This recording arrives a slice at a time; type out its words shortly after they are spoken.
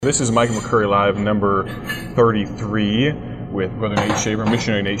This is Mike McCurry Live number 33 with Brother Nate Shaver,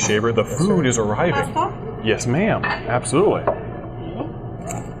 Missionary Nate Shaver. The food is arriving. Yes, ma'am. Absolutely.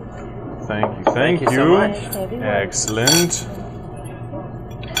 Thank you. Thank you so much. Excellent.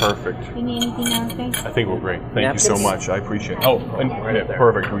 Perfect. You need anything else, guys? I think we're great. Thank you so much. I appreciate it. Right yeah, there.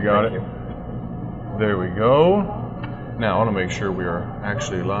 perfect. We got Thank it. you. There we go. Now I want to make sure we are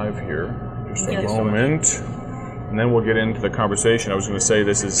actually live here. Just a moment. And then we'll get into the conversation. I was going to say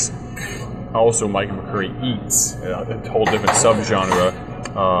this is also Mike McCurry Eats, a whole different subgenre,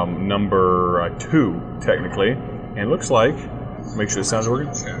 number 2 technically. And it looks like, make sure the sound's working.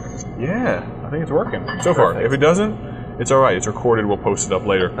 Yeah, I think it's working so far. If it doesn't, it's all right. It's recorded. We'll post it up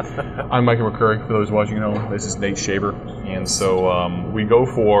later. I'm Mike McCurry. For those watching, this is Nate Shaver, and so we go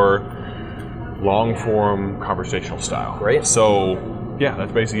for long form conversational style. Great. So. Yeah,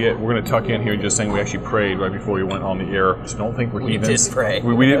 that's basically it. We're going to tuck in here just saying we actually prayed right before we went on the air. So don't think we're heathens. We did pray.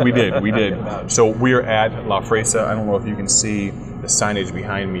 We did. So we are at La Fresa. I don't know if you can see the signage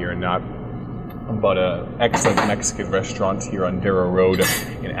behind me or not, but an excellent Mexican restaurant here on Darrow Road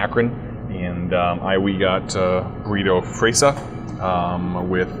in Akron. And we got burrito fresa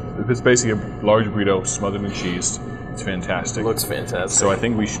it's basically a large burrito smothered in cheese. It's fantastic. Looks fantastic. So I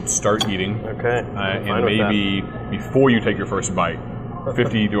think we should start eating. Okay. And maybe before you take your first bite,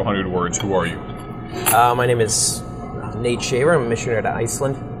 50 to 100 words, who are you? My name is Nate Shaver. I'm a missionary to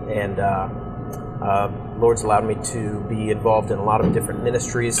Iceland, and Lord's allowed me to be involved in a lot of different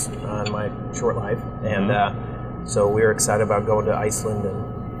ministries in my short life, and so we're excited about going to Iceland.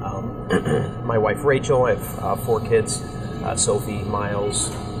 And my wife Rachel, I have 4 kids, Sophie,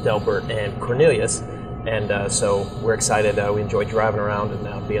 Miles, Delbert, and Cornelius. And so we're excited. We enjoy driving around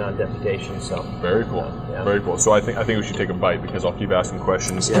and being on deputation. So very cool, very cool. So I think we should take a bite because I'll keep asking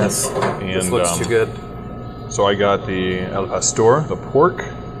questions. Yes, and this looks too good. So I got the El Pastor, the pork.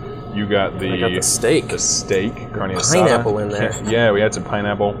 You got the steak. The steak, carne asada. Pineapple in there. Yeah, we had some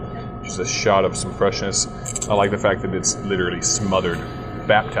pineapple. Just a shot of some freshness. I like the fact that it's literally smothered,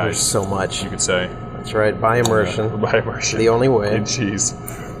 baptized. There's so much. You could say. That's right. By immersion. By immersion. The only way. In cheese.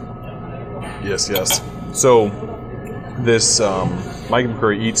 Yes. So, this Mike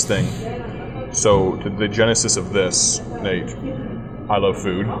McCurry Eats thing, so the genesis of this, Nate, I love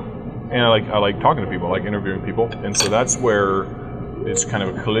food, and I like talking to people, I like interviewing people, and so that's where it's kind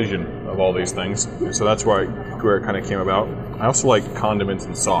of a collision of all these things, and so that's where it kind of came about. I also like condiments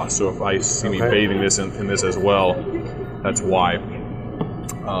and sauce, so if I see me bathing this in this as well, that's why.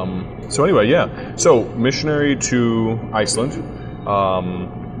 So anyway, yeah, so missionary to Iceland.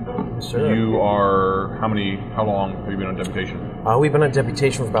 Sure. You are, how long have you been on deputation? We've been on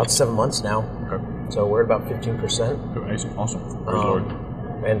deputation for about 7 months now. Okay. So we're at about 15%. Awesome. Praise the Lord.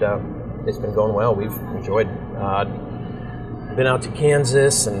 And it's been going well. We've enjoyed, been out to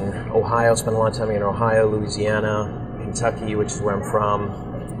Kansas and Ohio, spent a lot of time in Ohio, Louisiana, Kentucky, which is where I'm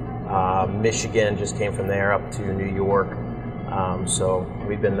from. Michigan, just came from there up to New York. So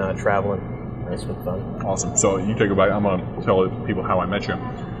we've been traveling. That's been fun. Awesome. So you take a bite. I'm going to tell people how I met you.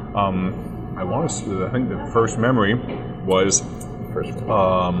 I think the first memory was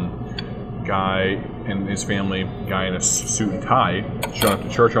guy and his family, guy in a suit and tie, showing up to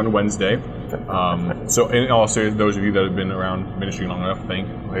church on a Wednesday. So in all seriousness, those of you that have been around ministry long enough think,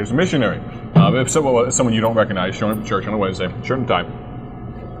 well, here's a missionary. If someone you don't recognize showing up to church on a Wednesday, shirt and tie.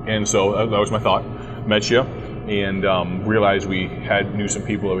 And so that was my thought. Met you and realized we knew some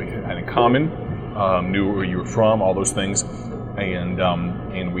people that we had in common, knew where you were from, all those things.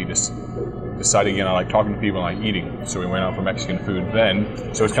 And we just decided again, I like talking to people and I like eating. So we went out for Mexican food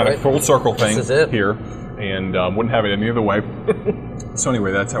then. So it's kind of a full circle thing here, and wouldn't have it any other way. So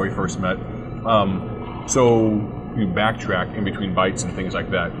anyway, that's how we first met. So you backtrack in between bites and things like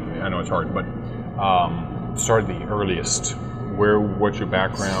that. I know it's hard, but started the earliest. What's your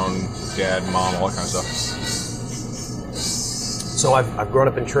background, dad, mom, all that kind of stuff? So I've grown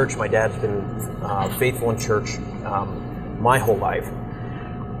up in church. My dad's been faithful in church my whole life,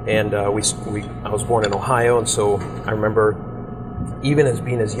 and I was born in Ohio, and so I remember even as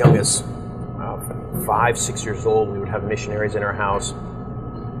being as young as 5, 6 years old, we would have missionaries in our house,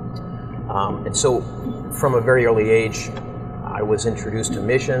 and so from a very early age, I was introduced to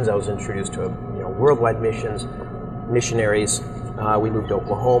missions. I was introduced to worldwide missionaries. We moved to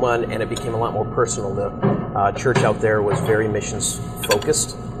Oklahoma, and it became a lot more personal. The church out there was very missions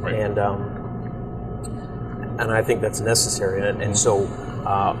focused, right. And I think that's necessary. And so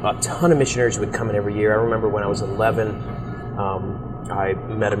a ton of missionaries would come in every year. I remember when I was 11, I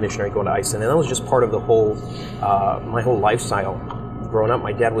met a missionary going to Iceland, and that was just part of the whole, my whole lifestyle. Growing up,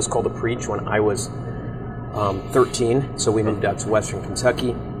 my dad was called to preach when I was 13, so we moved out to Western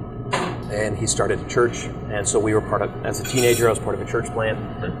Kentucky. and he started a church, and so we were part of. As a teenager, I was part of a church plant.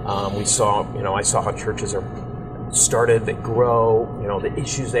 We saw, I saw how churches are started, they grow. The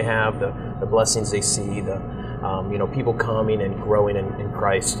issues they have, the blessings they see, the people coming and growing in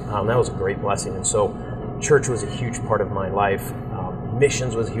Christ. That was a great blessing, and so church was a huge part of my life.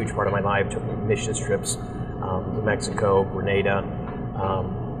 Missions was a huge part of my life. Took me missions trips to Mexico, Grenada,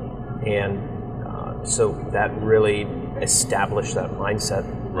 and so that really established that mindset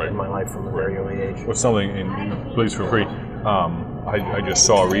in my life from a very early age. Well, something, and please feel free. I just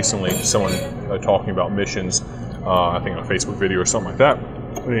saw recently someone talking about missions, I think on a Facebook video or something like that.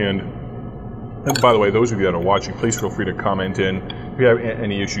 And by the way, those of you that are watching, please feel free to comment in if you have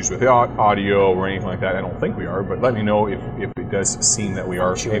any issues with the audio or anything like that. I don't think we are, but let me know if it does seem that we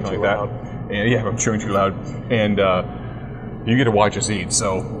are, Chewing anything too like loud. that. And yeah, I'm chewing too loud. And you get to watch us eat,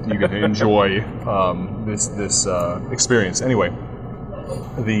 so you get to enjoy this experience. Anyway,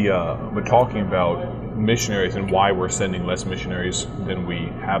 but talking about missionaries and why we're sending less missionaries than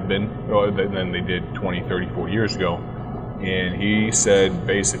we have been, or than they did 20, 30, 40 years ago. And he said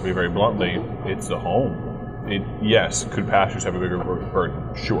basically very bluntly, it's the home. Yes, could pastors have a bigger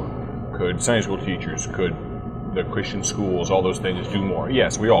burden? Sure. Could Sunday school teachers, could the Christian schools, all those things do more?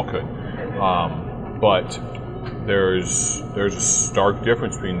 Yes, we all could. But there's a stark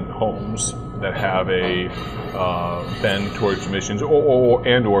difference between homes that have a bend towards missions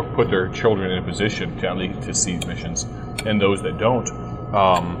or put their children in a position to at least to see missions, and those that don't.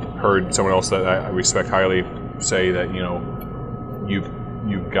 Heard someone else that I respect highly say that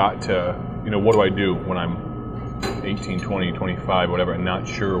you've got to, what do I do when I'm 18, 20, 25, whatever, and not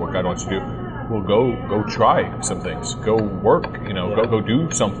sure what God wants to do? Well, go try some things. Go work. Go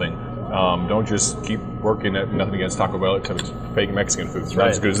do something. Don't just keep working at nothing against Taco Bell except it's fake Mexican food. It's not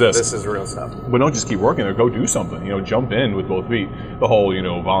as good as this. This is real stuff. But don't just keep working there. Go do something. Jump in with both feet. The whole,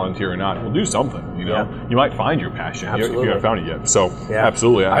 volunteer or not, well, do something. You might find your passion if you haven't found it yet. So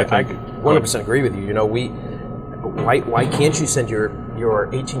absolutely, I think 100% agree with you. Why can't you send your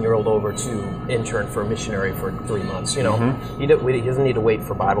 18-year-old over to intern for a missionary for 3 months? He doesn't need to wait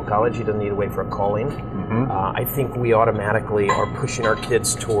for Bible college. He doesn't need to wait for a calling. I think we automatically are pushing our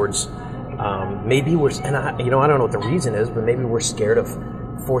kids towards maybe we're, and I don't know what the reason is, but maybe we're scared of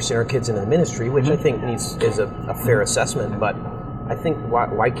forcing our kids into the ministry, which I think is a fair assessment. But I think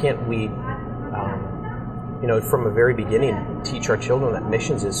why can't we, from a very beginning, teach our children that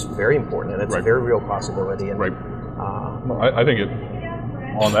missions is very important and it's a very real possibility. And, I think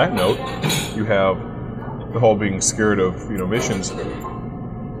on that note, you have the whole being scared of missions.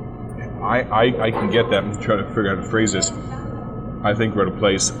 I can get that and try to figure out how to phrase this. I think we're at a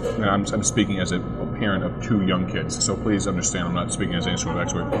place, and I'm speaking as a parent of 2 young kids, so please understand I'm not speaking as any sort of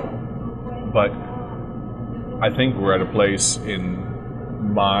expert. But I think we're at a place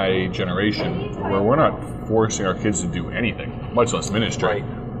in my generation where we're not forcing our kids to do anything, much less ministry.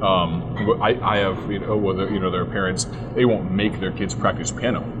 I have, whether their parents, they won't make their kids practice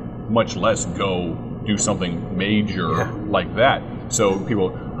piano, much less go do something major like that. So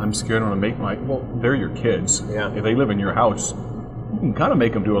people, I'm scared I'm going to make well, they're your kids. If they live in your house, you can kind of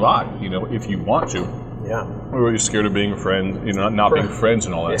make them do a lot, if you want to. Or you're scared of being friends, not being friends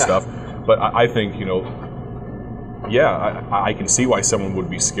and all that stuff. But I think, I can see why someone would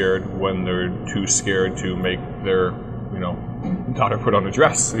be scared when they're too scared to make their, daughter put on a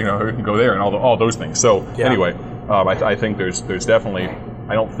dress, go there and all those things. So anyway, I think there's definitely,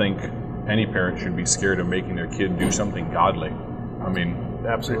 I don't think any parent should be scared of making their kid do something godly. I mean,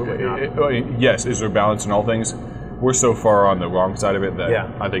 absolutely not. Yes, is there balance in all things? We're so far on the wrong side of it that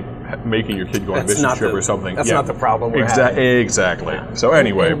I think making your kid go on a mission trip or something. That's not the problem we're having. Exactly. So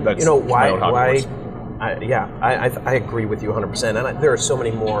anyway, that's why I agree with you 100%. And there are so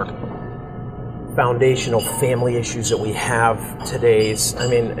many more foundational family issues that we have today's. I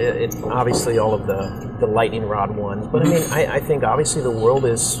mean, it's obviously all of the lightning rod ones, but I mean, I think obviously the world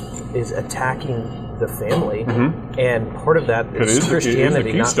is attacking the family, and part of that is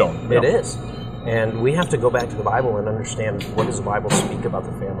Christianity. It is. And we have to go back to the Bible and understand what does the Bible speak about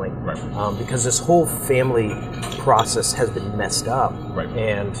the family. Because this whole family process has been messed up.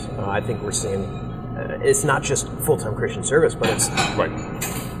 And I think we're seeing, it's not just full-time Christian service, but it's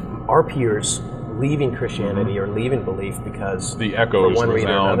our peers leaving Christianity or leaving belief because the echoes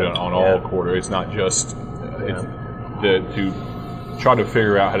resound on all quarter. It's not just to try to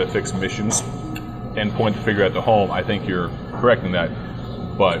figure out how to fix missions and point to figure out the home. I think you're correct in that.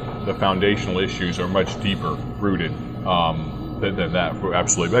 But the foundational issues are much deeper rooted than that,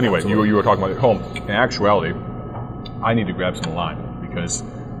 absolutely. But anyway, you were talking about at home. In actuality, I need to grab some lime because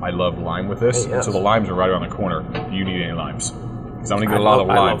I love lime with this. So the limes are right around the corner. Do you need any limes? because I'm going to get a lot of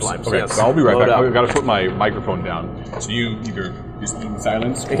limes. I love limes. Okay, Yes. so I'll be right Load back. up. I've got to put my microphone down. So you either just eat in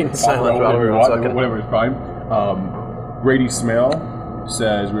silence, Eat in talk silence about while whatever we're you want, whatever is fine. Brady Smell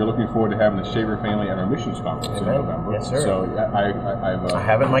says we're looking forward to having the Shaver family at our missions conference in November. Yes, sir. So I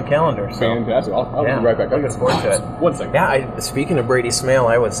have it in my calendar. So. Fantastic. I'll be right back. I'm looking forward to it. 1 second. Yeah, speaking of Brady Smale,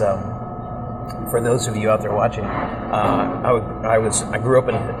 I was, for those of you out there watching, I grew up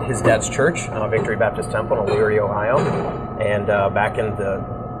in his dad's church, Victory Baptist Temple in Elyria, Ohio, and back in the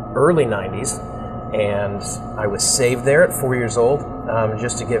early 90s, and I was saved there at 4 years old.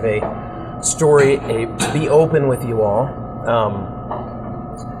 Just to give a story, to be open with you all,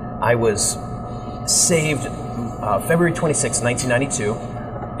 I was saved February 26, 1992,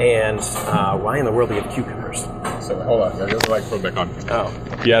 and why in the world do you have cucumbers? So hold on, I got the microphone back on. Oh.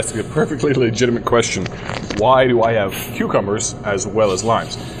 He asked a perfectly legitimate question. Why do I have cucumbers as well as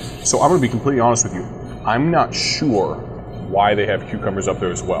limes? So I'm going to be completely honest with you. I'm not sure why they have cucumbers up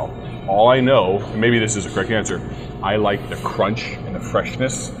there as well. All I know, and maybe this is the correct answer, I like the crunch and the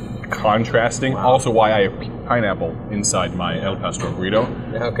freshness, contrasting. Wow. Also why I have pineapple inside my El Pastor burrito.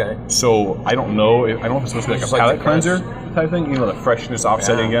 Okay. So I don't know if it's supposed to be like Just a like palate the cleanser type thing, you know, the freshness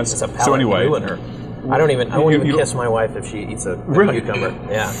offsetting against. It's a palate so anyway, ruiner. I won't even you kiss my wife if she eats a Really? cucumber.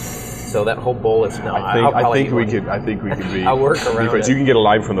 Yeah. So that whole bowl is no. I think we could be. I'll work around because it. you can get a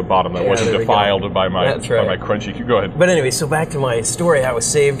lime from the bottom that wasn't there we defiled go. by my That's right. by my crunchy. Go ahead. But anyway, so back to my story. I was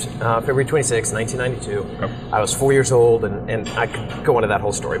saved February 26, 1992. Okay. I was 4 years old, and I could go into that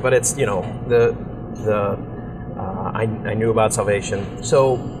whole story. But it's, I knew about salvation.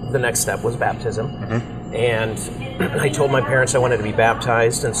 So the next step was baptism. Mm-hmm. And I told my parents I wanted to be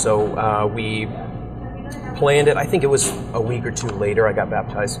baptized, and so we planned it. I think it was a week or two later I got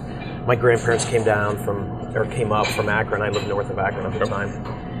baptized. My grandparents came up from Akron. I lived north of Akron at the time.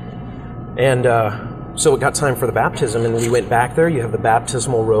 And so it got time for the baptism, and we went back there. You have the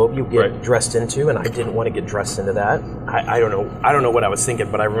baptismal robe you get dressed into, and I didn't want to get dressed into that. I don't know what I was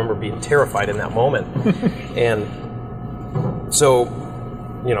thinking, but I remember being terrified in that moment. And so,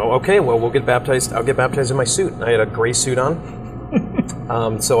 okay, well, we'll get baptized. I'll get baptized in my suit. I had a gray suit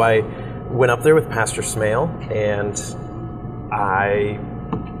on. So I went up there with Pastor Smale, and I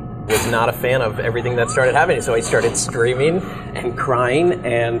was not a fan of everything that started happening. So I started screaming and crying,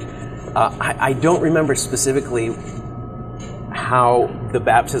 and I don't remember specifically how the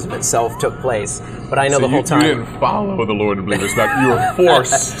baptism itself took place, but I know the whole time. You didn't follow the Lord and believe this back. You were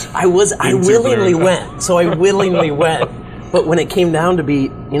forced. I willingly went. So I willingly went. But when it came down to be,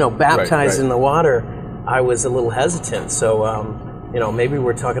 baptized in the water, I was a little hesitant. So, maybe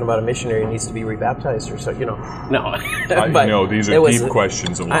we're talking about a missionary who needs to be rebaptized or so, No. But no, these are deep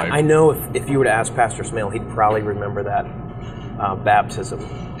questions of life. I know if you were to ask Pastor Smale, he'd probably remember that baptism.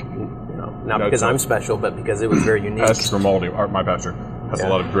 Not because I'm special, but because it was very unique. Pastor Grimaldi, my pastor, has a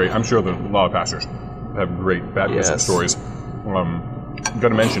lot of great. I'm sure that a lot of pastors have great baptism stories. Got to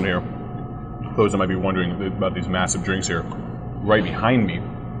mention here, those that might be wondering about these massive drinks here. Right behind me,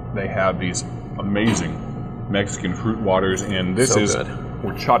 they have these amazing Mexican fruit waters, and this is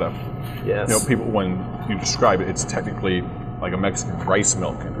horchata. Yes. People, when you describe it, it's technically like a Mexican rice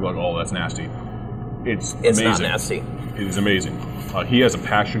milk, and people are like, "Oh, that's nasty." It's amazing. Not nasty. It is amazing. He has a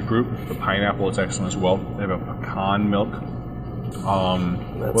passion fruit. The pineapple is excellent as well. They have a pecan milk.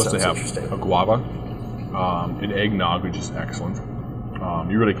 What else do they have? A guava. An eggnog, which is excellent.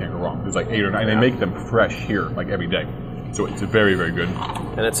 You really can't go wrong. There's like 8 or 9. And they make them fresh here, like every day. So it's very, very good.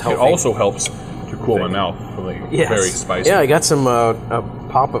 And it's healthy. It also helps to cool my mouth from very spicy. Yeah, I got some a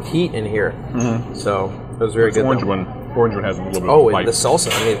pop of heat in here. Mm-hmm. So it was very good. Orange one has a little bit of bite. The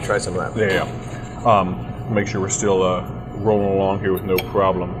salsa. I need to try some of that. Yeah. Make sure we're still rolling along here with no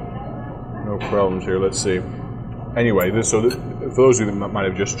problem. No problems here. Let's see. Anyway, for those of you that might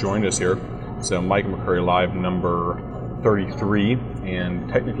have just joined us here, it's Mike McCurry Live number 33, and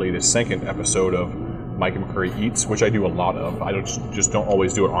technically the second episode of Mike McCurry Eats, which I do a lot of. I just don't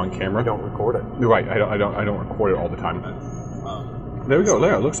always do it on camera. I don't record it. Right. I don't record it all the time. There we go.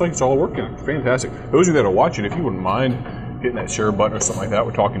 There. It looks like it's all working. Fantastic. Those of you that are watching, if you wouldn't mind hitting that share button or something like that.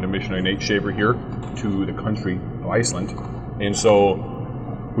 We're talking to Missionary Nate Shaver here to the country of Iceland, and so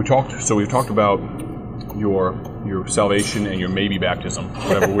we've talked about your salvation and your maybe baptism,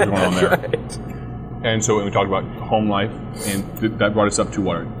 whatever we're going on there. Right. And so we talked about home life, and that brought us up to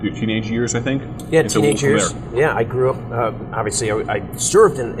what, your teenage years, I think? Yeah, and teenage years. Yeah, I grew up, obviously, I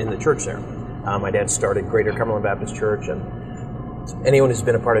served in the church there. My dad started Greater Cumberland Baptist Church, and anyone who's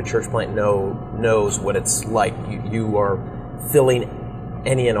been a part of church plant knows what it's like. You are filling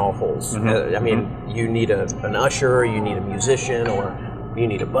any and all holes. Mm-hmm. You need an usher, you need a musician, or you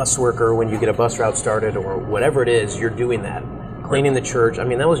need a bus worker when you get a bus route started, or whatever it is, you're doing that. cleaning the church. I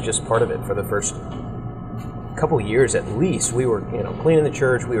mean, that was just part of it for the first couple of years at least. We were, cleaning the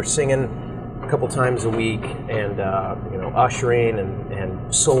church. We were singing a couple times a week, and ushering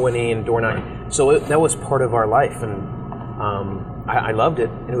and soul winning and door knocking. So that was part of our life, and I loved it.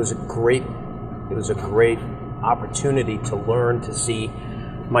 And it was a great opportunity to learn, to see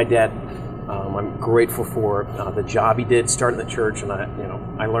my dad. I'm grateful for the job he did starting the church, and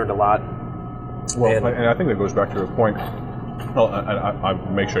I learned a lot. Well, and I think that goes back to your point. Well, I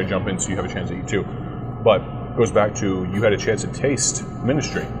make sure I jump in so you have a chance to eat too. But it goes back to you had a chance to taste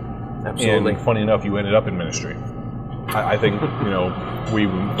ministry. Absolutely. And funny enough, you ended up in ministry. I think, we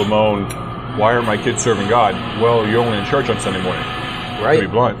bemoan, why aren't my kids serving God? Well, you're only in church on Sunday morning. Right. To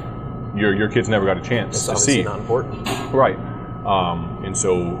be blunt, your kids never got a chance to see. It's not important. Right. And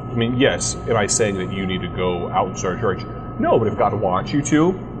so, yes, am I saying that you need to go out and start a church? No, but if God wants you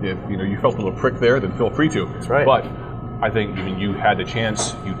to, if you felt a little prick there, then feel free to. That's right. But I think you had the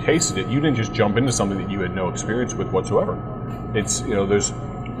chance, you tasted it. You didn't just jump into something that you had no experience with whatsoever. It's we have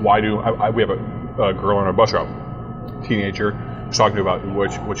a girl on our bus route, teenager, she's talking about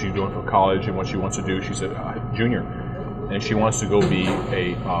what she's doing for college and what she wants to do. She's a junior, and she wants to go be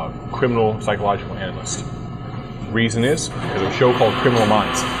a criminal psychological analyst. Reason is there's a show called Criminal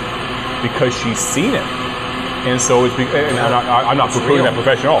Minds, because she's seen it. And so I'm not precluding that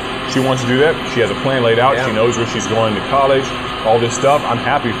profession at all. She wants to do that. She has a plan laid out. Yeah. She knows where she's going to college, all this stuff. I'm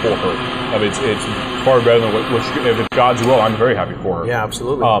happy for her. It's far better than if it's God's will, I'm very happy for her. Yeah,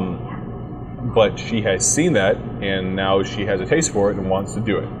 absolutely. But she has seen that, and now she has a taste for it and wants to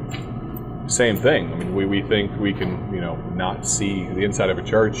do it. Same thing. We think we can, not see the inside of a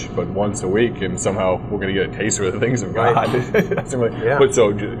church, but once a week, and somehow we're going to get a taste of the things of God. Right. Yeah. But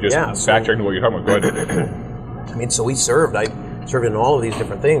so just backtracking what you're talking about. Go ahead. So we served. I served in all of these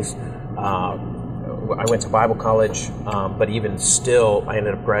different things. I went to Bible college, but even still, I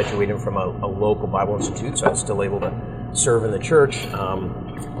ended up graduating from a local Bible institute, so I was still able to serve in the church.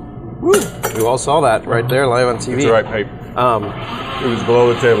 You all saw that right there live on TV. That's right. Hey, it was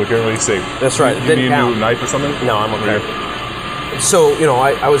below the table. You can't really see. That's right. You need a new knife or something? No, I'm okay. So,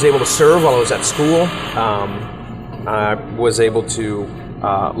 I was able to serve while I was at school. I was able to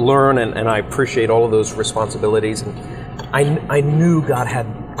learn, and I appreciate all of those responsibilities. And I knew God had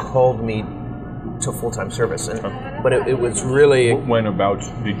called me to full-time service, but it was really... When about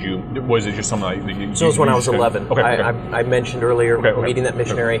was it just something that you... So it was when I was 11. Okay. I mentioned earlier meeting that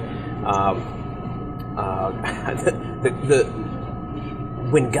missionary.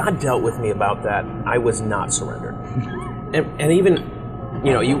 When God dealt with me about that, I was not surrendered. And even,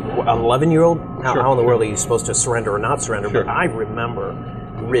 you 11-year-old, how in the world are you supposed to surrender or not surrender? Sure. But I remember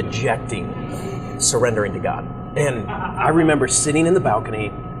rejecting surrendering to God. And I remember sitting in the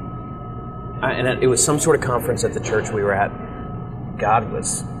balcony, and it was some sort of conference at the church we were at. God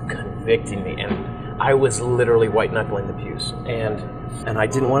was convicting me, and I was literally white-knuckling the pews, and I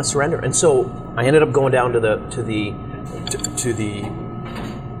didn't want to surrender. And so I ended up going down to the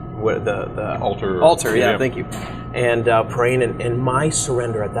altar. Altar, yeah, thank you. And praying, and my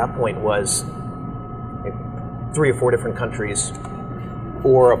surrender at that point was 3 or 4 different countries,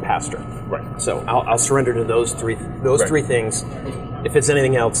 or a pastor. Right. So I'll surrender to those three things. If it's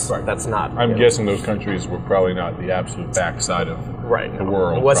anything else, that's not. I'm guessing those countries were probably not the absolute backside of the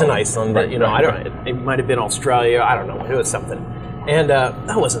world. It wasn't probably. Iceland, but it might have been Australia. I don't know. It was something. And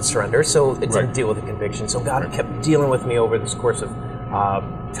that wasn't surrender, so it didn't deal with the conviction. So God kept dealing with me over this course of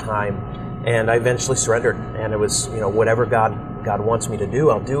time, and I eventually surrendered. And it was, whatever God wants me to do,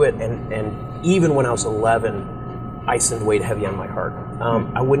 I'll do it. And even when I was 11, Iceland weighed heavy on my heart.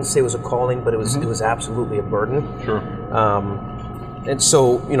 I wouldn't say it was a calling, but it was absolutely a burden. Sure. And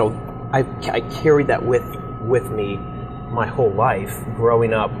so, I carried that with me my whole life,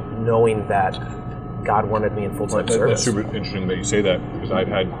 growing up, knowing that God wanted me in full-time service. That's super interesting that you say that, because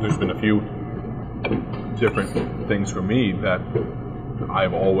there's been a few different things for me that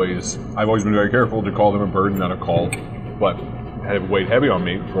I've always been very careful to call them a burden, not a call, but have weighed heavy on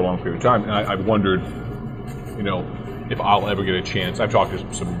me for a long period of time. And I've wondered, if I'll ever get a chance. I've talked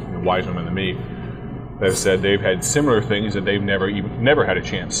to some wise women than me that have said they've had similar things that they've never had a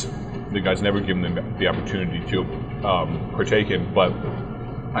chance. The God's never given them the opportunity to partake in. But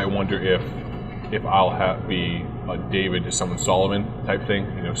I wonder if I'll be a David to someone Solomon type thing,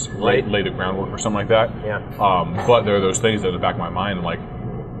 lay the groundwork or something like that. Yeah. But there are those things that are in the back of my mind, I'm like,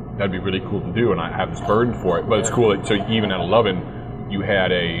 that'd be really cool to do, and I have this burden for it. But it's cool that, so even at 11, you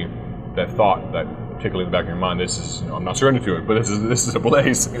had that thought that particularly in the back of your mind, this is, I'm not surrendered to it, but this is a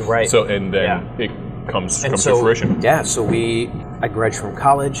place. Right. So, and then it comes to fruition. Yeah, so we I graduated from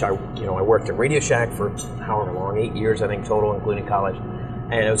college. I worked at Radio Shack for however long, 8 years I think total, including college.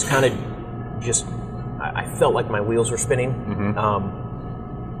 And it was kind of just, I felt like my wheels were spinning.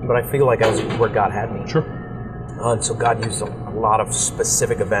 But I feel like I was where God had me. Sure. And so God used a lot of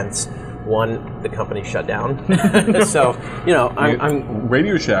specific events. One, the company shut down. So, I'm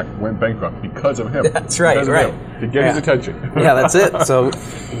Radio Shack went bankrupt because of him. That's right, because of right. him, to get his attention. Yeah, that's it. So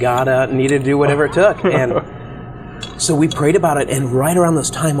God needed to do whatever it took. And so we prayed about it. And right around this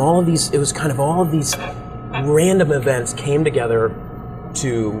time, all of these random events came together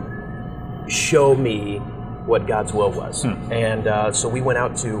to show me what God's will was. And so we went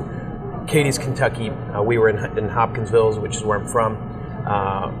out to Cadiz, Kentucky. We were in Hopkinsville, which is where I'm from,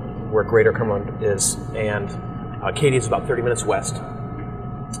 where Greater Cumberland is. And Cadiz is about 30 minutes west.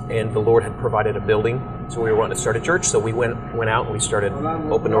 And the Lord had provided a building, so we were wanting to start a church. So we went out and we started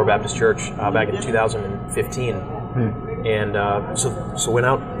Open Door Baptist Church back in 2015. And so went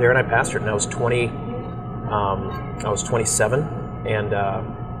out there and I pastored, and I was 27, and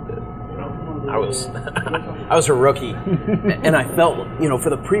I was a rookie, and I felt, for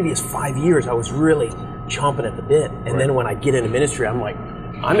the previous 5 years, I was really chomping at the bit. And then when I get into ministry, I'm like,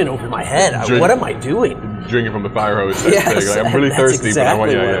 I'm in over my head. What am I doing? Drinking from the fire hose. Yes, like, I'm really thirsty,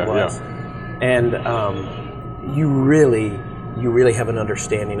 exactly but I want, And you really have an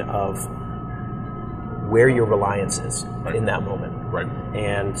understanding of where your reliance is in that moment. Right.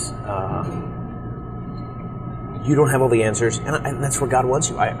 And you don't have all the answers, and that's where God wants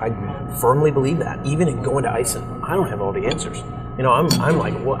you. I firmly believe that. Even in going to Ison, I don't have all the answers. I'm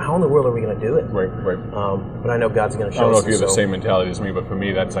like, well, how in the world are we going to do it? Right. But I know God's going to show us. I don't know if you have the same mentality as me, but for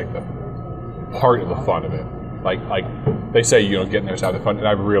me, that's like the part of the fun of it. Like they say, getting there's out of the fun, and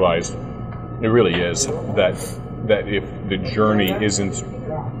I've realized it really is that if the journey isn't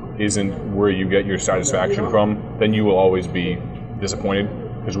where you get your satisfaction from, then you will always be disappointed.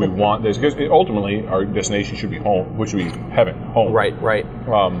 Because we want this, because ultimately our destination should be home, which would be heaven, home. Right.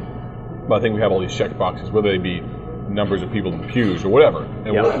 But I think we have all these check boxes, whether they be numbers of people in the pews or whatever,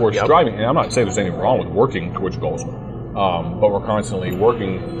 and we're striving. And I'm not saying there's anything wrong with working towards goals, but we're constantly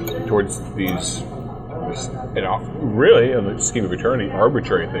working towards these, really in the scheme of eternity,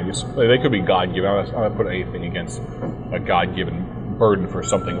 arbitrary things. They could be God-given. I'm not putting anything against a God-given burden for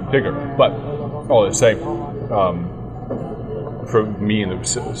something particular, but all to say. For me in a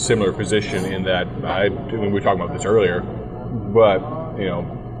similar position in that we were talking about this earlier, but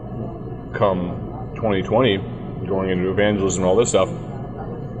come 2020, going into evangelism and all this stuff,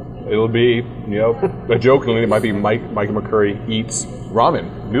 it'll be jokingly it might be Mike McCurry eats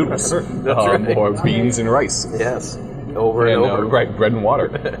ramen noodles right. or beans and rice. Yes, over and over. Right, bread and water.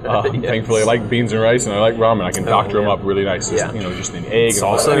 Yes. Thankfully, I like beans and rice, and I like ramen. I can doctor them up really nice. Just, just an egg and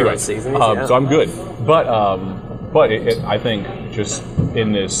all that. Anyway, so I'm good, but I think just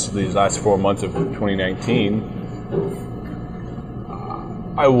in these last 4 months of 2019,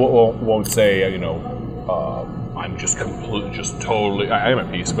 I won't say, I'm just totally, I am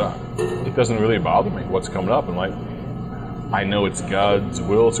at peace, but it doesn't really bother me what's coming up. And I know it's God's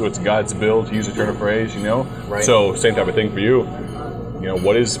will, so it's God's bill, to use a turn of phrase, Right. So same type of thing for you.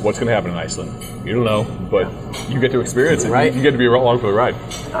 What's going to happen in Iceland? You don't know, but you get to experience it. Right. You get to be along for the ride.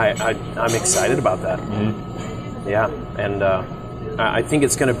 I'm excited about that. Mm-hmm. Yeah, and I think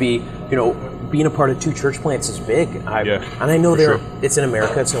it's going to be, being a part of two church plants is big. And I know it's in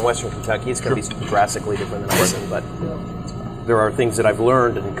America, it's in Western Kentucky, it's going to be drastically different than Iceland, but there are things that I've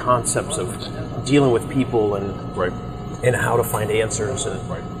learned and concepts of dealing with people and how to find answers and,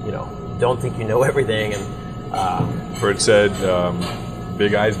 don't think you know everything. And Fred said,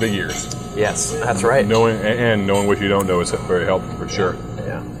 big eyes, big ears. Yes, that's right. Knowing what you don't know is very helpful for sure.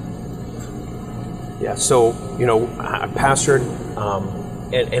 Yeah, so, I pastored,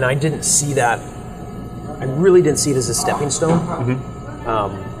 and I didn't see that, I really didn't see it as a stepping stone.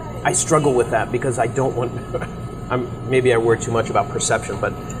 Mm-hmm. I struggle with that because I don't want, maybe I worry too much about perception,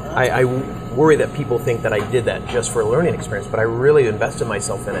 but I worry that people think that I did that just for a learning experience, but I really invested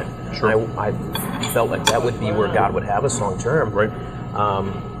myself in it. Sure. I felt like that would be where God would have us long term. Right.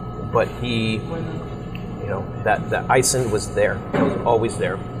 But He, that Ison was there, it was always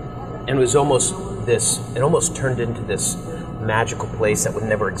there. And it almost turned into this magical place that would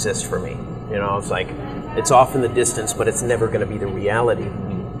never exist for me. It's like, it's off in the distance, but it's never going to be the reality.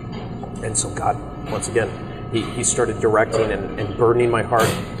 And so God, once again, He started directing and burdening my heart.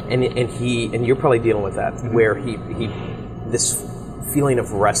 And you're probably dealing with that, mm-hmm. where he this feeling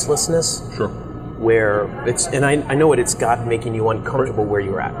of restlessness. Sure. Where I know it's God making you uncomfortable where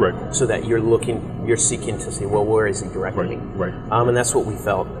you're at. Right. So that you're seeking to see, well, where is He directing me? Right. And that's what we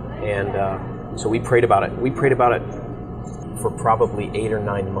felt. And so we prayed about it. We prayed about it for probably 8 or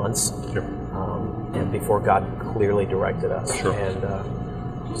 9 months, Sure. and before God clearly directed us. Sure. And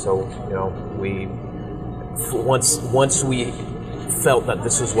so, we once we felt that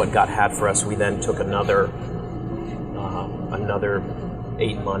this is what God had for us, we then took another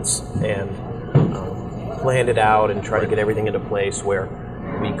 8 months and planned it out and tried to get everything into place where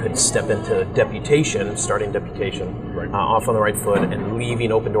we could step into starting deputation, off on the right foot, and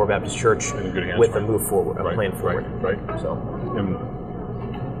leaving Open Door Baptist Church with a move forward, a plan forward. Right. So, and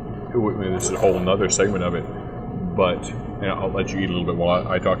this is a whole other segment of it, but I'll let you eat a little bit while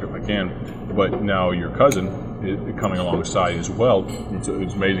I talk if I can. But now your cousin is coming alongside as well. It's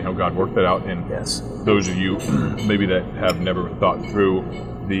amazing how God worked that out. And yes, those of you maybe that have never thought through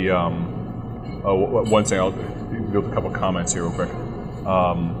the one thing, I'll go with a couple comments here real quick.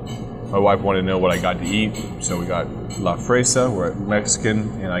 My wife wanted to know what I got to eat, so we got La Fresa, we're Mexican,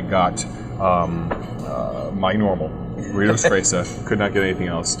 and I got my normal, Doritos Fresa. Could not get anything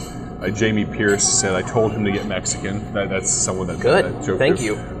else. Jamie Pierce said I told him to get Mexican. That's someone that good. That Thank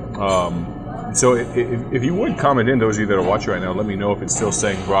you. So if you would comment in, those of you that are watching right now, let me know if it's still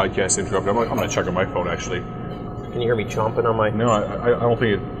saying broadcast interrupted. I'm going to check on my phone actually. Can you hear me chomping on my? No, I don't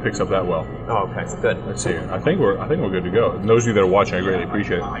think it picks up that well. Oh, okay, good. Let's see. I think we're good to go. And those of you that are watching, I greatly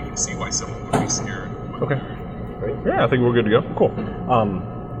appreciate it. I can see why someone would be scared. Okay. Great. Yeah, I think we're good to go. Cool.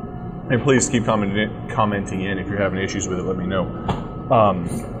 And please keep commenting in if you're having issues with it. Let me know.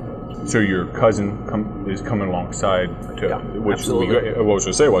 So your cousin is coming alongside, which absolutely. what I was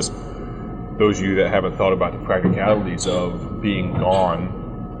going to say was, those of you that haven't thought about the practicalities of being gone,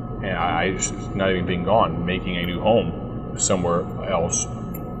 and not even being gone, making a new home somewhere else.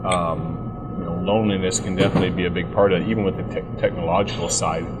 Loneliness can definitely be a big part of it. Even with the technological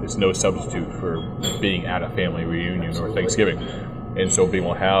side, it's no substitute for being at a family reunion or Thanksgiving. And so being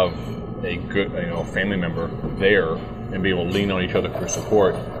able to have a good, family member there and be able to lean on each other for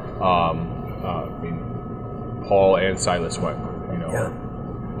support. Paul and Silas went,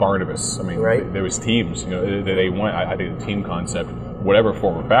 Barnabas. There was teams, that they went. I think the team concept, whatever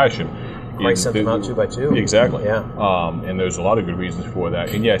form or fashion. Christ sent them out 2 by 2. Exactly. Yeah. And there's a lot of good reasons for that.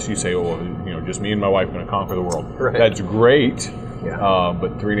 And yes, you say, just me and my wife are going to conquer the world. Right. That's great. Yeah.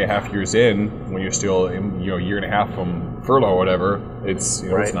 But 3.5 years in, when you're still, a year and a half from furlough or whatever, it's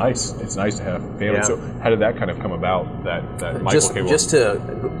it's nice. It's nice to have family. Yeah. So how did that kind of come about? That Michael came just to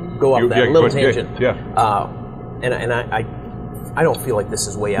go off that little tangent. Yeah. And I don't feel like this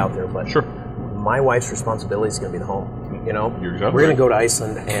is way out there, but sure. My wife's responsibility is going to be the home. You're exactly we're going to go to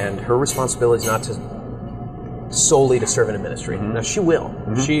Iceland, and her responsibility is not solely to serve in a ministry. Mm-hmm. Now she will.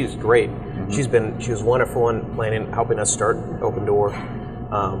 Mm-hmm. She's great. Mm-hmm. She was wonderful in helping us start Open Door.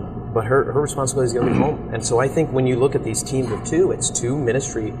 But her responsibility is going to be home. And so I think when you look at these teams of 2, it's 2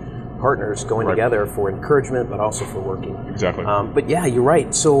 ministry partners going together for encouragement, but also for working. Exactly. But yeah, you're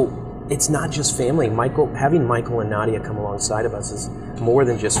right. So it's not just family. Having Michael and Nadia come alongside of us is more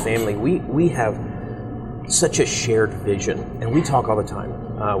than just family. We have such a shared vision, and we talk all the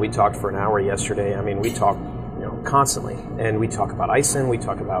time. We talked for an hour yesterday. We talk, constantly, and we talk about Iceland. We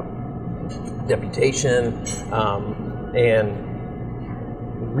talk about deputation, and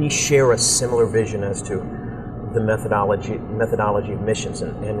we share a similar vision as to the methodology of missions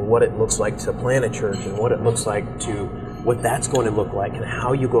and what it looks like to plant a church and what it looks like to what that's going to look like and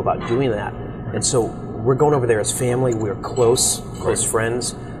how you go about doing that. And so we're going over there as family. We're close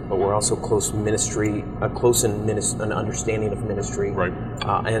friends, but we're also close in an understanding of ministry,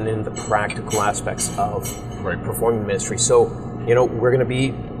 and in the practical aspects of performing ministry. So, we're going to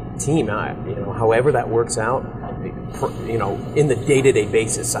be team. However that works out, in the day-to-day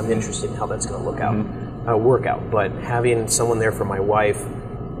basis, I'm interested in how that's going to work out. But having someone there for my wife,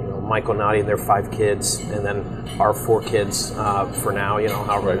 Michael, Nadia, and their 5 kids, and then our 4 kids for now.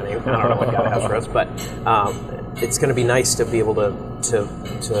 However many. I don't know what God has for us, but it's going to be nice to be able to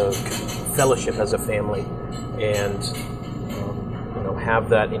fellowship as a family and have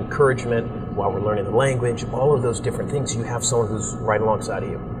that encouragement while we're learning the language. All of those different things. You have someone who's right alongside of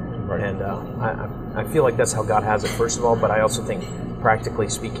you, and I feel like that's how God has it. First of all, but I also think, practically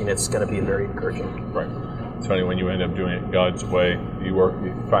speaking, it's going to be very encouraging. Right. It's funny when you end up doing it God's way, you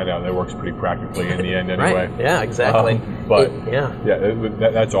find out that it works pretty practically in the end anyway. Right. Yeah, exactly.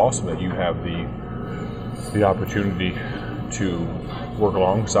 That's awesome that you have the opportunity to work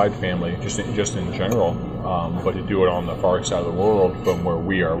alongside family, just in general, but to do it on the far side of the world from where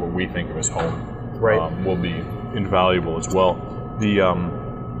we are, what we think of as home, will be invaluable as well.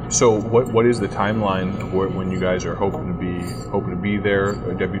 So what is the timeline of when you guys are hoping to be there,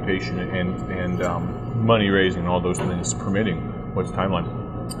 deputation and money raising and all those things permitting? What's the timeline?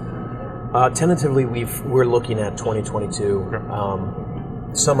 Tentatively, we're looking at 2022.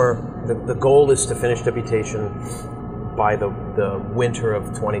 Summer. The goal is to finish deputation by the winter of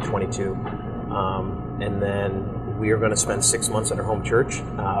 2022, and then we are going to spend 6 months at our home church,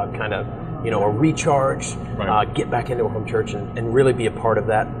 kind of, a recharge, get back into a home church, and really be a part of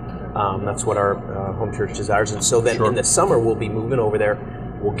that. That's what our home church desires. And so then in the summer, we'll be moving over there.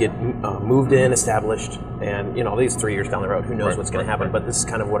 We'll get moved in, established, and these 3 years down the road, who knows what's going to happen. But this is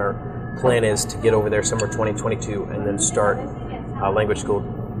kind of what our plan is, to get over there summer 2022, and then start language school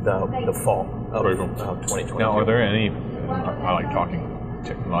the fall of 2022. Now, are there any, I like talking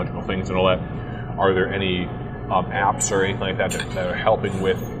technological things and all that, are there any apps or anything like that that are helping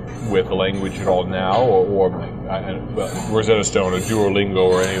with the language at all now, or Rosetta Stone or Duolingo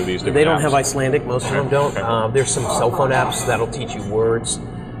or any of these different They don't apps? have Icelandic, most of them don't. There's some cell phone apps that'll teach you words,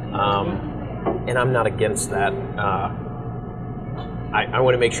 and I'm not against that. I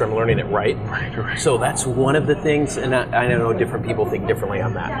want to make sure I'm learning it right. So that's one of the things, and I know different people think differently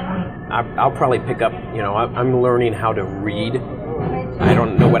on that. I'll probably pick up, I'm learning how to read. I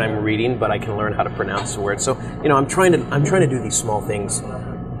don't know what I'm reading, but I can learn how to pronounce the words. So, I'm trying to do these small things,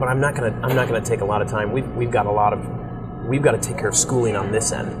 but I'm not gonna take a lot of time. We've got to take care of schooling on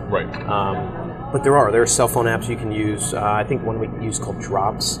this end. Right. But there are cell phone apps you can use. I think one we use called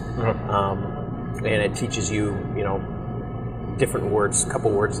Drops, and it teaches you, different words, a couple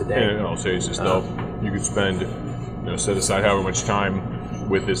words a day. And I'll say it's just you could spend, set aside however much time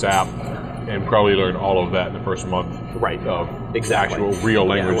with this app, and probably learn all of that in the first month of actual real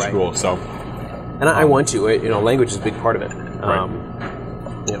language school. So, and I want to. Language is a big part of it.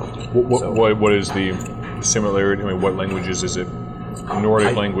 What is the similarity? I mean, what languages is it?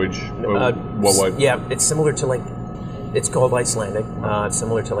 Nordic language? What? Yeah, it's similar to it's called Icelandic. It's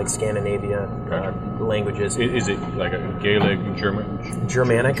similar to Scandinavia languages. Is it like a Gaelic,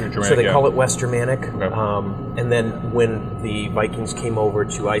 Germanic? So they call it West Germanic. And then when the Vikings came over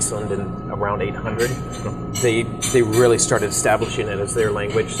to Iceland in around 800, they really started establishing it as their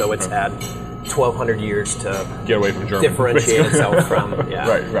language. So it's had 1,200 years to get away from German, differentiate itself from. Yeah.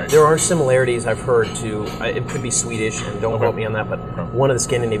 Right. There are similarities I've heard to. It could be Swedish, and don't quote me on that. But one of the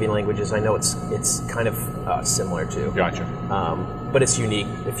Scandinavian languages, I know it's kind of similar to. Gotcha. But it's unique.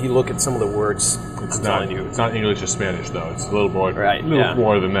 If you look at some of the words, it's not English or Spanish though. It's a little more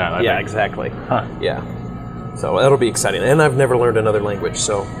more than that. I think. Exactly. Huh. Yeah. So that'll be exciting. And I've never learned another language,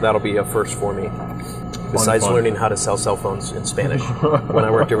 so that'll be a first for me. Besides learning how to sell cell phones in Spanish when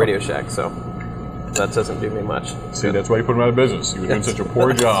I worked at Radio Shack, so that doesn't do me much. See, that's why you put them out of business. You were doing such a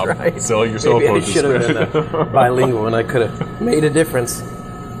poor job selling your cell phones. Maybe I should have been bilingual, and I could have made a difference.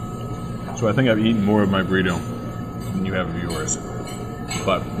 So I think I've eaten more of my burrito than you have of yours.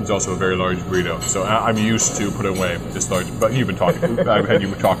 But it's also a very large burrito, so I'm used to putting away this large. But you've been talking. I've had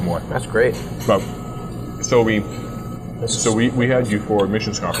you talk more. That's great. But so we had you for a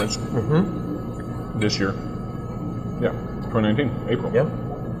missions conference this year. Yeah, 2019, April. Yeah.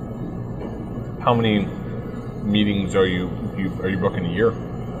 How many meetings are you booking a year?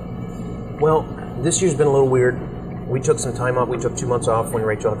 Well, this year's been a little weird. We took some time off. We took 2 months off when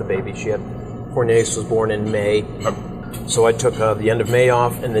Rachel had the baby. Cornelius was born in May. So I took the end of May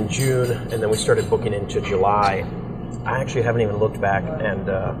off, and then June, and then we started booking into July. I actually haven't even looked back and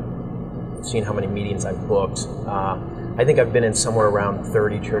seen how many meetings I've booked. I think I've been in somewhere around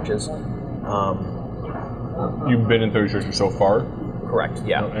 30 churches. You've been in 30 churches so far? Correct.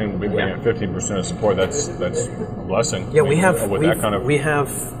 Yeah. And we get 15% of support. That's a blessing. Yeah, we have.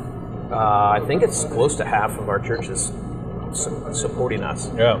 I think it's close to half of our churches supporting us.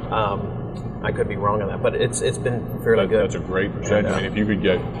 Yeah. I could be wrong on that, but it's been fairly good. That's a great percentage. I mean, if you could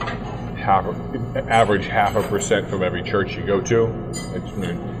get average 0.5% from every church you go to,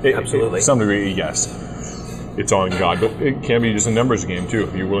 absolutely. To some degree, yes, it's on God, but it can be just a numbers game too.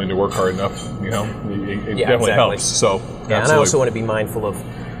 If you're willing to work hard enough, it definitely helps. So, and I also want to be mindful of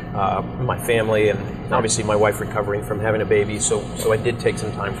my family, and obviously my wife recovering from having a baby. So I did take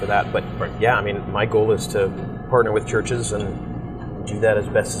some time for that. But yeah, I mean, my goal is to partner with churches and do that as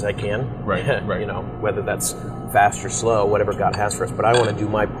best as I can. Right. Whether that's fast or slow, whatever God has for us. But I want to do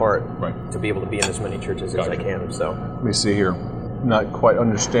my part to be able to be in as many churches as I can. So let me see here. Not quite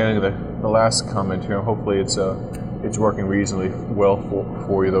understanding the last comment here. Hopefully it's working reasonably well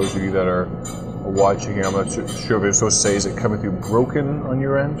for you. Those of you that are watching here, I'm not sure if it's supposed to say, is it coming through broken on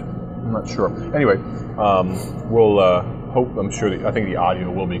your end? I'm not sure. Anyway, we'll hope. I think the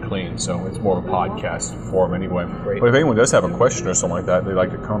audio will be clean, so it's more of a podcast form anyway. Great. But if anyone does have a question or something like that, they'd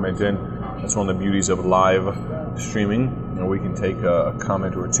like to comment in. That's one of the beauties of live streaming. We can take a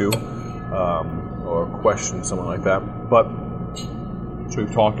comment or two, or a question, something like that. But so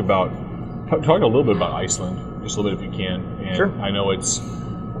we've talked about talk a little bit about Iceland, just a little bit if you can. And Sure. I know it's,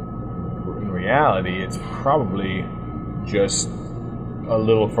 in reality, it's probably just a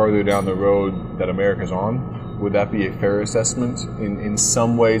little further down the road that America's on. Would that be a fair assessment in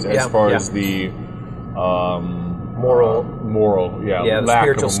some ways, as far as the moral, lack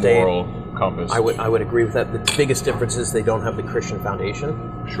spiritual of a state, moral compass? I would agree with that. The biggest difference is they don't have the Christian foundation.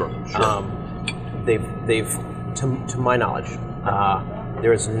 Sure. They've to my knowledge,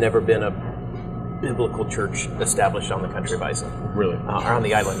 there has never been a biblical church established on the country of Iceland. Really? Or on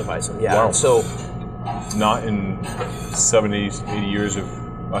the island of Iceland. Yeah. Wow. So, not in 70, 80 years of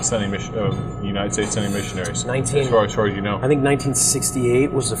United States sending missionaries. As far as you know. I think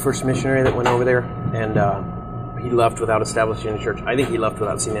 1968 was the first missionary that went over there, and he left without establishing a church. I think he left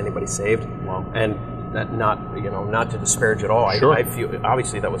without seeing anybody saved. Wow. And not to disparage at all. Sure. I feel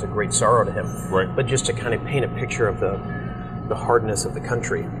obviously that was a great sorrow to him. Right. But just to kind of paint a picture of the hardness of the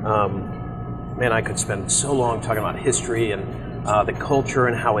country. Man, I could spend so long talking about history and the culture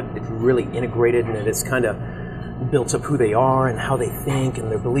and how it really integrated, and it's kind of built up who they are and how they think and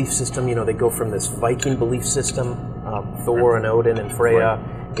their belief system. They go from this Viking belief system, Thor and Odin and Freya,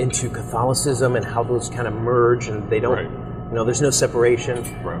 into Catholicism, and how those kind of merge, and they don't, there's no separation.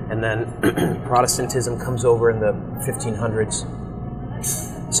 Right. And then Protestantism comes over in the 1500s.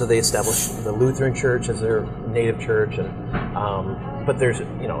 So they established the Lutheran Church as their native church, and but there's,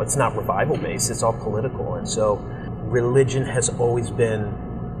 it's not revival based; it's all political, and so religion has always been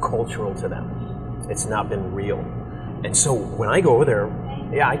cultural to them. It's not been real, and so when I go over there,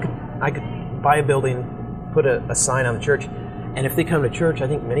 I could buy a building, put a sign on the church, and if they come to church, I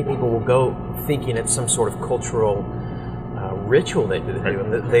think many people will go thinking it's some sort of cultural ritual they do,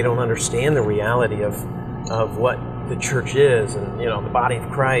 and they don't understand the reality of what the church is, and the body of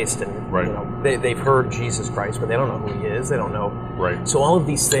Christ, and they've heard Jesus Christ, but they don't know who He is. They don't know. Right. So all of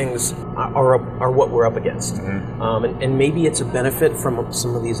these things are what we're up against, and maybe it's a benefit from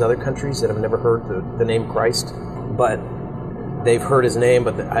some of these other countries that have never heard the name Christ, but they've heard His name,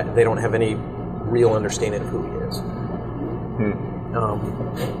 but they don't have any real understanding of who He is.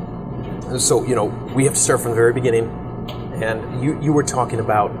 So we have to start from the very beginning, and you were talking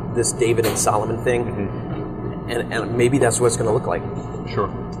about this David and Solomon thing. And maybe that's what it's going to look like. Sure.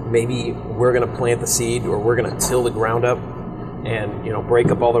 Maybe we're going to plant the seed, or we're going to till the ground up, and break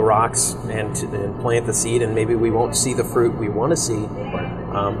up all the rocks and plant the seed, and maybe we won't see the fruit we want to see.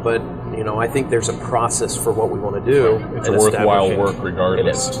 But I think there's a process for what we want to do. It's a worthwhile work,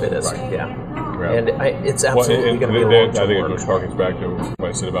 regardless. It is. Right. Yeah. And it's absolutely going to be a long-term I think work. it harkens back to what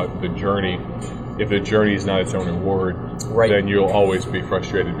I said about the journey. If the journey is not its own reward, then you'll always be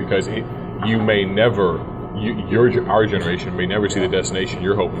frustrated, because you may never. Our generation may never see the destination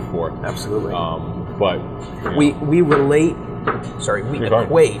you're hoping for. Absolutely. But we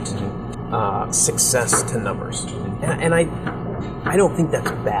equate success to numbers, and I don't think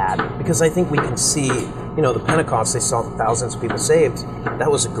that's bad, because I think we can see, the Pentecost, they saw thousands of people saved.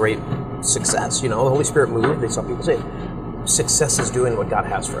 That was a great success. The Holy Spirit moved. They saw people saved. Success is doing what God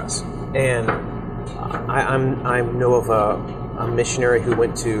has for us, and I know of a missionary who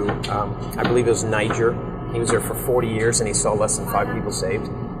went to, I believe it was Niger. He was there for 40 years, and he saw less than 5 people saved.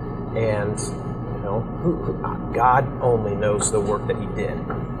 And God only knows the work that He did.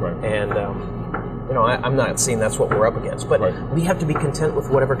 Right. And I'm not saying that's what we're up against, but we have to be content with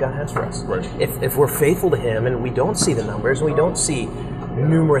whatever God has for us. Right. If we're faithful to Him, and we don't see the numbers, and we don't see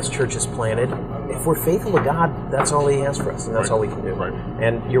numerous churches planted, if we're faithful to God, that's all He has for us, and that's all we can do. Right.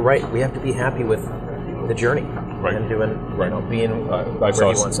 And you're right; we have to be happy with the journey and doing, being I where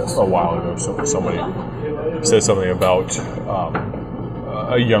saw He wants us. a while ago. Somebody said something about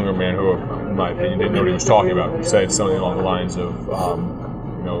a younger man who, in my opinion, didn't know what he was talking about. He said something along the lines of,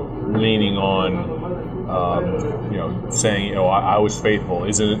 leaning on, saying, I was faithful.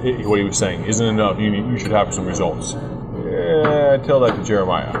 Isn't it, what he was saying? Isn't enough? You should have some results. Tell that to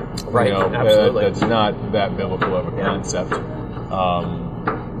Jeremiah. Right. Absolutely. That's not that biblical of a concept.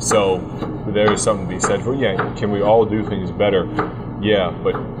 So there's something to be said for, can we all do things better? Yeah,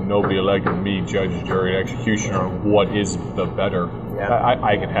 but nobody elected me judge, jury, and executioner on what is the better. Yeah.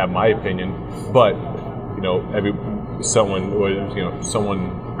 I can have my opinion, but someone working,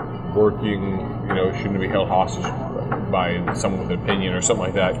 shouldn't be held hostage by someone with an opinion or something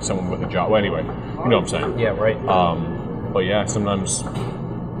like that. Someone with a job. Well, anyway, you know what I'm saying? Yeah, right. But sometimes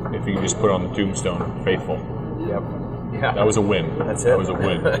if you can just put on the tombstone, faithful. Yep. Yeah. That was a win. That's it. That was a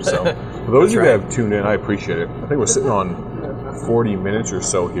win. So, for those of you that have tuned in, I appreciate it. I think we're sitting on 40 minutes or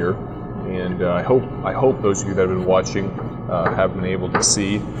so here, and I hope those of you that have been watching haven't been able to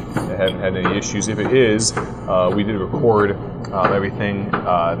see, haven't had any issues. If it is, we did record everything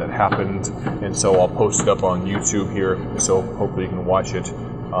that happened, and so I'll post it up on YouTube here, so hopefully you can watch it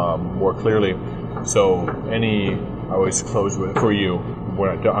more clearly. So I always close with, for you,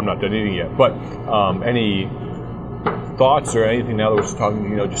 I'm not done eating yet, but any thoughts or anything now that we're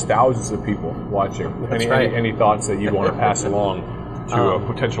talking, just thousands of people watching, any thoughts that you want to pass along to a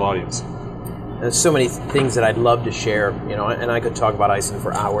potential audience? There's so many things that I'd love to share, and I could talk about Iceland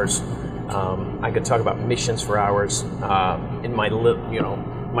for hours. I could talk about missions for hours in my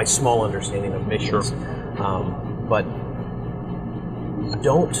my small understanding of missions. Sure. But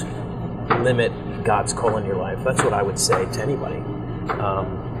don't limit God's call in your life. That's what I would say to anybody.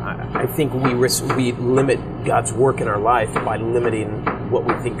 I think we limit God's work in our life by limiting what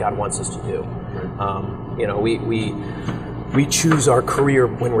we think God wants us to do. We choose our career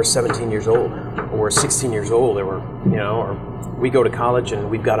when we're 17 years old, or 16 years old, or we go to college and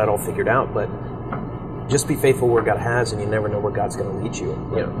we've got it all figured out. But just be faithful where God has, and you never know where God's going to lead you.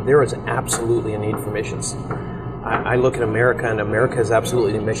 There is absolutely a need for missions. I look at America, and America is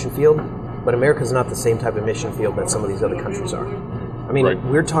absolutely a mission field, but America is not the same type of mission field that some of these other countries are. I mean,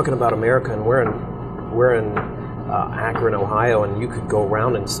 we're talking about America, and we're in Akron, Ohio, and you could go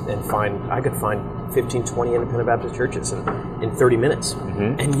around and I could find 15, 20 independent Baptist churches in 30 minutes.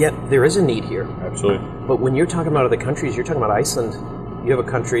 Mm-hmm. And yet there is a need here. Absolutely. But when you're talking about other countries, you're talking about Iceland. You have a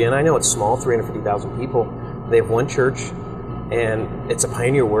country, and I know it's small, 350,000 people. They have one church, and it's a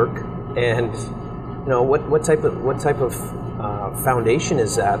pioneer work. And what type of foundation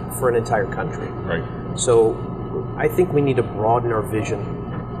is that for an entire country? Right. So I think we need to broaden our vision.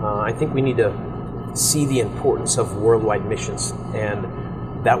 I think we need to see the importance of worldwide missions, and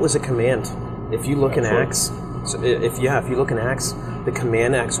that was a command. If you look in Acts, if you look in Acts, the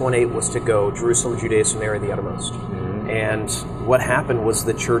command, Acts 1:8, was to go Jerusalem, Judea, Samaria, the uttermost. Mm-hmm. And what happened was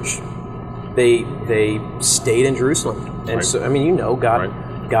the church, they stayed in Jerusalem, and so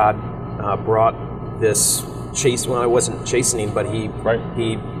God brought this it wasn't chastening, but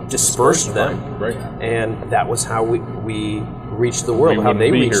he dispersed them, and that was how we reached the world, how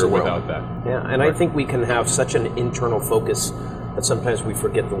they reached the world. Without that. Yeah, and I think we can have such an internal focus that sometimes we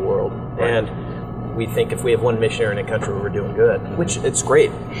forget the world, and we think if we have one missionary in a country, we're doing good, which it's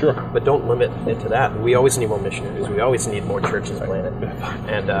great. Sure. But don't limit it to that. We always need more missionaries. We always need more churches planted.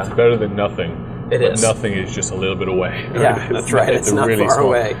 And it's better than nothing. It is. Nothing is just a little bit away. Right? Yeah, that's right. It's not really far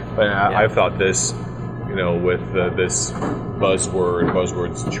away. But I've thought this, with this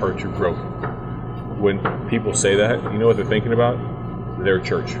buzzwords, church or growth. When people say that, you know what they're thinking about? Their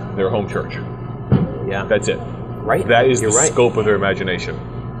church, their home church. Yeah. That's it. Right. That is the scope of their imagination.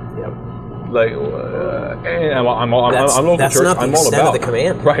 Yep. Like, and I'm local that's church. Not the I'm all extent about of the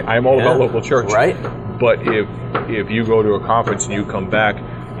command. Right. I'm all about local church. Right. But if you go to a conference and you come back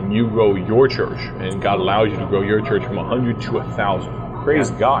and you grow your church, and God allows you to grow your church from 100 to 1,000,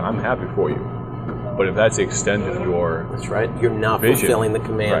 praise God. I'm happy for you. But if that's the extent of your you're not vision, fulfilling the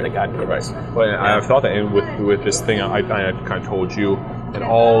command that God gave us. Well, I've thought that, and with this thing, I kind of told you, and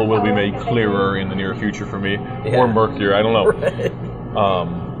all will be made clearer in the near future for me, or murkier. I don't know. Right.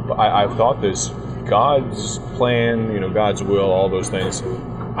 But I've thought this: God's plan, God's will, all those things.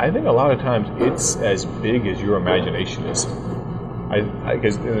 I think a lot of times it's as big as your imagination is.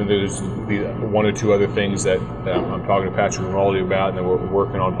 Because there's one or two other things that I'm talking to Pastor Rinaldi about, and that we're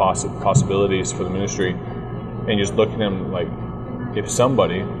working on possibilities for the ministry, and just looking at them like, if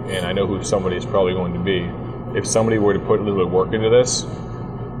somebody, and I know who somebody is probably going to be, if somebody were to put a little bit of work into this,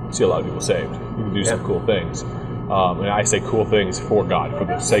 you see a lot of people saved. You can do some cool things. And I say cool things for God, for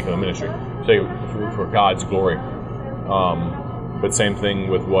the sake of the ministry, for God's glory. But same thing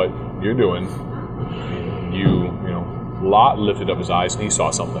with what you're doing. Lot lifted up his eyes and he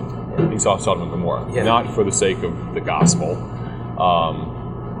saw something. He saw Sodom and Gomorrah, not for the sake of the gospel,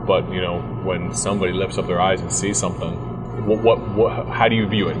 but when somebody lifts up their eyes and sees something, what how do you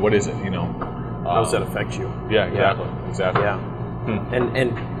view it? What is it? How does that affect you? Yeah, exactly. Yeah,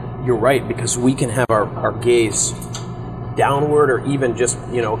 and you're right, because we can have our gaze downward, or even just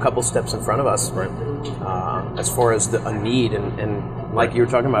a couple steps in front of us, as far as a need, and like you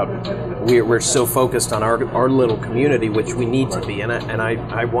were talking about, we're so focused on our little community, which we need to be, and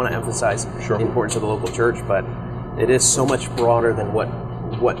I want to emphasize the importance of the local church, but it is so much broader than what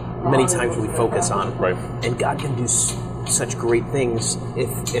many times we focus on. Right. And God can do such great things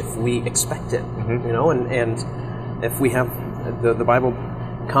if we expect it, and if we have the Bible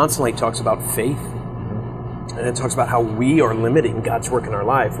constantly talks about faith. And it talks about how we are limiting God's work in our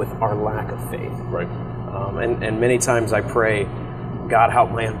life with our lack of faith. Right. And many times I pray, God,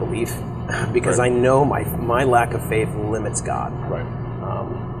 help my unbelief. because I know my lack of faith limits God. Right.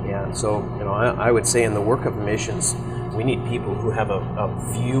 Yeah, so I would say in the work of missions, we need people who have a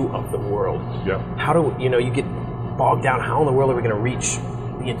view of the world. Yeah. How do you get bogged down? How in the world are we going to reach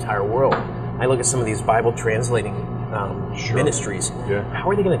the entire world? I look at some of these Bible translating ministries. Yeah. How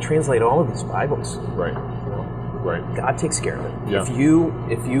are they going to translate all of these Bibles? Right. Right. God takes care of it. Yeah.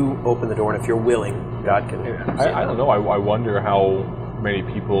 If you open the door and if you're willing, God can. I don't know. I wonder how many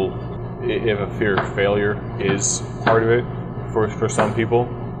people, if a fear of failure is part of it for some people,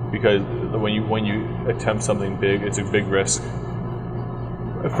 because when you attempt something big, it's a big risk.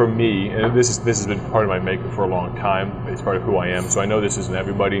 For me, and this has been part of my makeup for a long time. It's part of who I am. So I know this isn't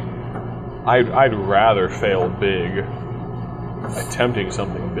everybody. I'd rather fail big, attempting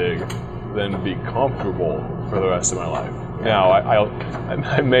something big, than be comfortable for the rest of my life. Now,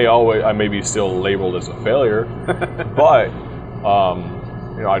 I may be still labeled as a failure, but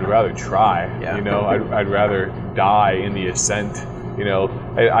I'd rather try. Yeah. I'd rather die in the ascent. I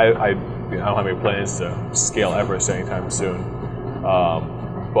don't have any plans to scale Everest anytime soon,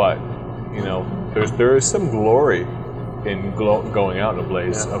 but there is some glory in going out in a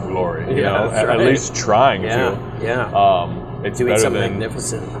blaze of glory. At least trying to. Yeah. It's doing better something than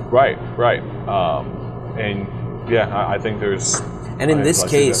magnificent. Right. And yeah, I think there's. And in this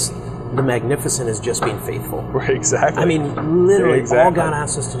case, the magnificent is just being faithful. Right, exactly. I mean, literally, exactly. all God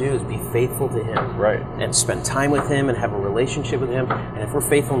asks us to do is be faithful to Him. Right. And spend time with Him and have a relationship with Him. And if we're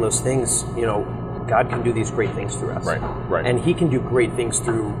faithful in those things, God can do these great things through us. Right. And He can do great things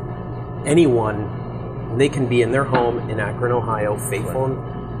through anyone. They can be in their home in Akron, Ohio, faithful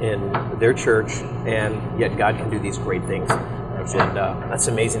in their church, and yet God can do these great things. Absolutely. And that's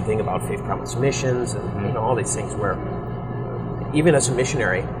the amazing thing about Faith Promise Missions and all these things where even as a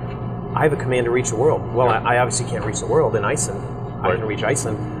missionary, I have a command to reach the world. Well, I obviously can't reach the world in Iceland. I can reach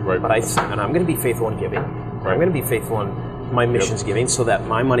Iceland, but I'm going to be faithful in giving. I'm going to be faithful in my missions giving so that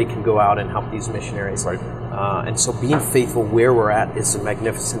my money can go out and help these missionaries. Right. And so being faithful where we're at is a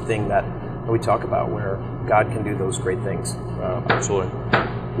magnificent thing that we talk about, where God can do those great things. Absolutely.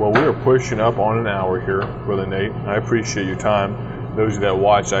 Well, we are pushing up on an hour here, Brother Nate. I appreciate your time. Those of you that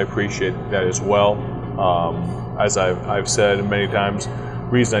watched, I appreciate that as well. As I've said many times, the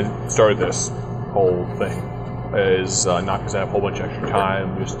reason I started this whole thing is not because I have a whole bunch of extra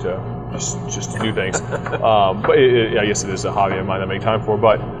time just to do things. But I guess it is a hobby of mine that I make time for.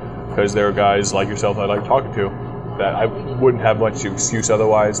 But because there are guys like yourself that I like talking to that I wouldn't have much excuse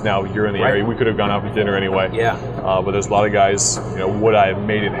otherwise. Now you're in the area. We could have gone out for dinner anyway. Yeah. But there's a lot of guys, would I have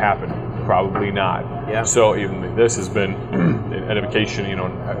made it happen? Probably not. Yeah. So even this has been an edification,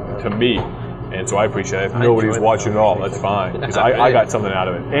 to me. And so I appreciate it. If nobody's watching at all, that's fine. Because I got something out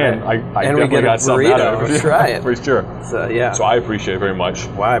of it. And I definitely got something out of it. Try it. For sure. So, yeah. So I appreciate it very much.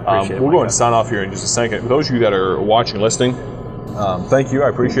 Well, I appreciate it. We're going to sign off here in just a second. For those of you that are watching, listening, thank you. I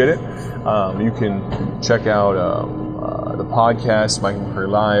appreciate it. You can check out the podcast, Michael McCurry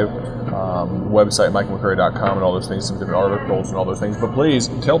Live, website, michaelmccurry.com, and all those things, some different articles and all those things. But please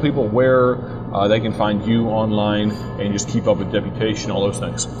tell people where they can find you online and just keep up with Deputation, all those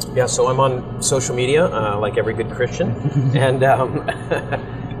things. Yeah, so I'm on social media, like every good Christian. And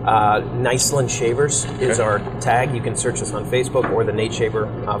Niceland Shavers is our tag. You can search us on Facebook or the Nate Shaver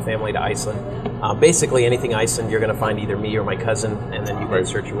family to Iceland. Basically, anything Iceland, you're going to find either me or my cousin, and then you can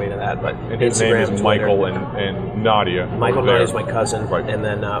search your way to that. But and his name is Michael and Nadia. Michael Nadia is my cousin, and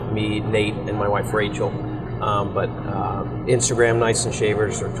then me, Nate, and my wife Rachel. But Instagram, Niceland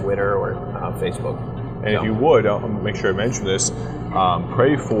Shavers, or Twitter, or Facebook. And if you would, I'll make sure I mention this,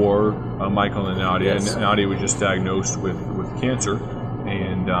 pray for Michael and Nadia. Yes. And Nadia was just diagnosed with cancer,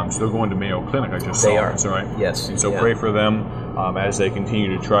 and so they're going to Mayo Clinic. I just saw. They are. That's all right. Yes. And so pray for them as they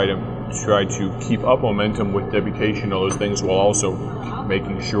continue to try to keep up momentum with Deputation, all those things, while also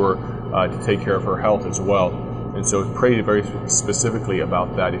making sure to take care of her health as well. And so pray very specifically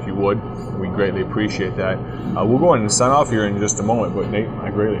about that, if you would. We greatly appreciate that. We'll go ahead and sign off here in just a moment, but Nate,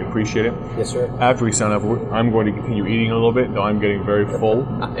 I greatly appreciate it. Yes, sir. After we sign off, I'm going to continue eating a little bit, though I'm getting very full.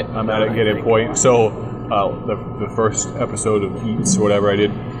 I'm at a getting point. So the first episode of Eats, whatever I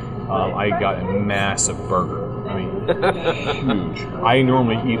did, I got a massive burger. I mean, huge. I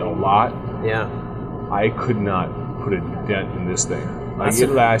normally eat a lot. Yeah. I could not put a dent in this thing. It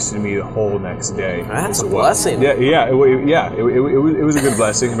lasted me the whole next day. That's a blessing. Yeah. It was a good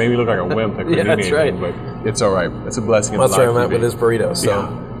blessing. It made me look like a wimp. That's right. But it's all right. It's a blessing. That's where I'm at with this burrito. So. Yeah.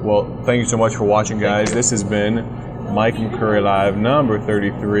 Well, thank you so much for watching, guys. This has been Mike McCurry Live number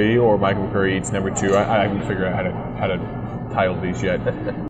 33, or Michael McCurry Eats number 2. I haven't figured out how to title these yet.